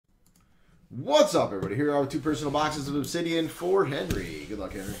What's up, everybody? Here are 2 personal boxes of Obsidian for Henry. Good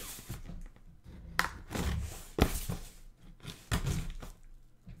luck, Henry.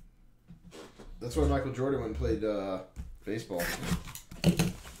 That's why Michael Jordan went and played baseball.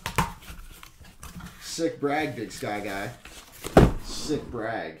 Sick brag, Big Sky guy. Sick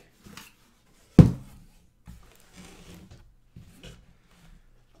brag.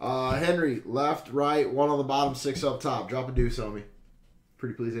 Henry, left, right, 1 on the bottom, 6 up top. Drop a deuce on me.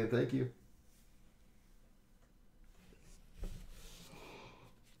 Pretty please and thank you.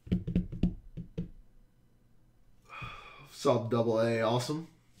 Sub double A, awesome.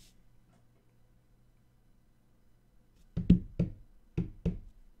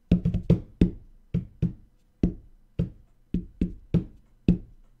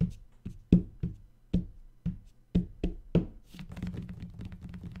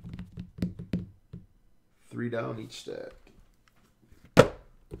 Three down each stack.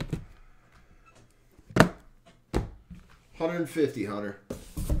 $150, Hunter.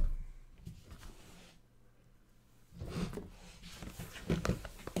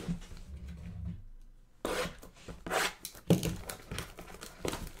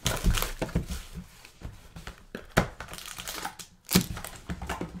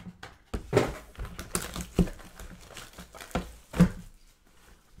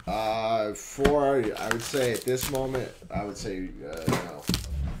 I would say at this moment, I would say no.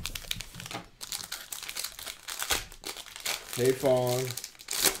 Hey Fong,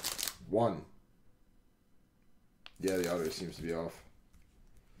 1. Yeah, the auto seems to be off.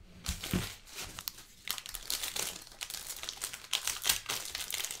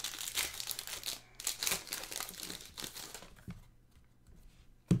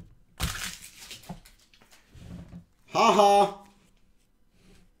 Ha!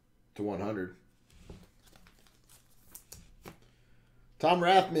 To 100. Tom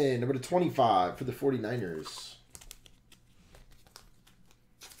Rathman, number 25 for the 49ers.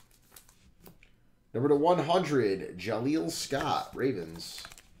 Number 100, Jaleel Scott, Ravens.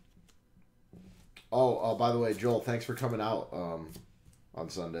 Oh, by the way, Joel, thanks for coming out on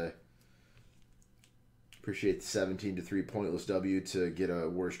Sunday. Appreciate the 17-3 pointless W to get a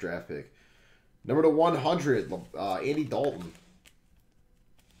worse draft pick. Number 100, Andy Dalton.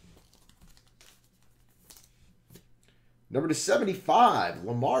 Number 75,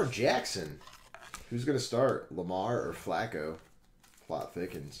 Lamar Jackson. Who's going to start, Lamar or Flacco? Plot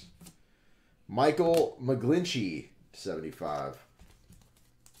thickens. Michael McGlinchey, 75.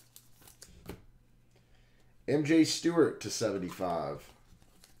 MJ Stewart to 75.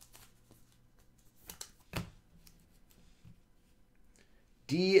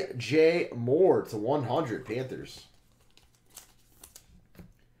 DJ Moore to 100, Panthers.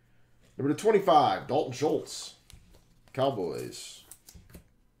 Number 25, Dalton Schultz, Cowboys.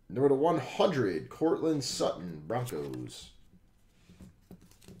 Number 100, Cortland Sutton, Broncos.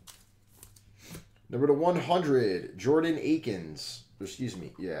 Number 100, Jordan Akins. Excuse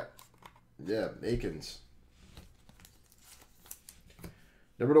me, yeah, Akins.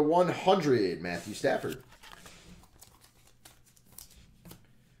 Number 100, Matthew Stafford.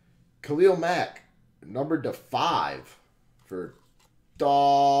 Khalil Mack, numbered to 5 for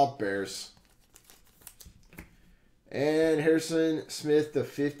Bears. And Harrison Smith to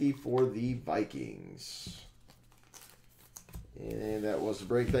 50 for the Vikings. And that was the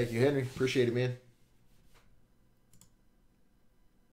break. Thank you, Henry. Appreciate it, man.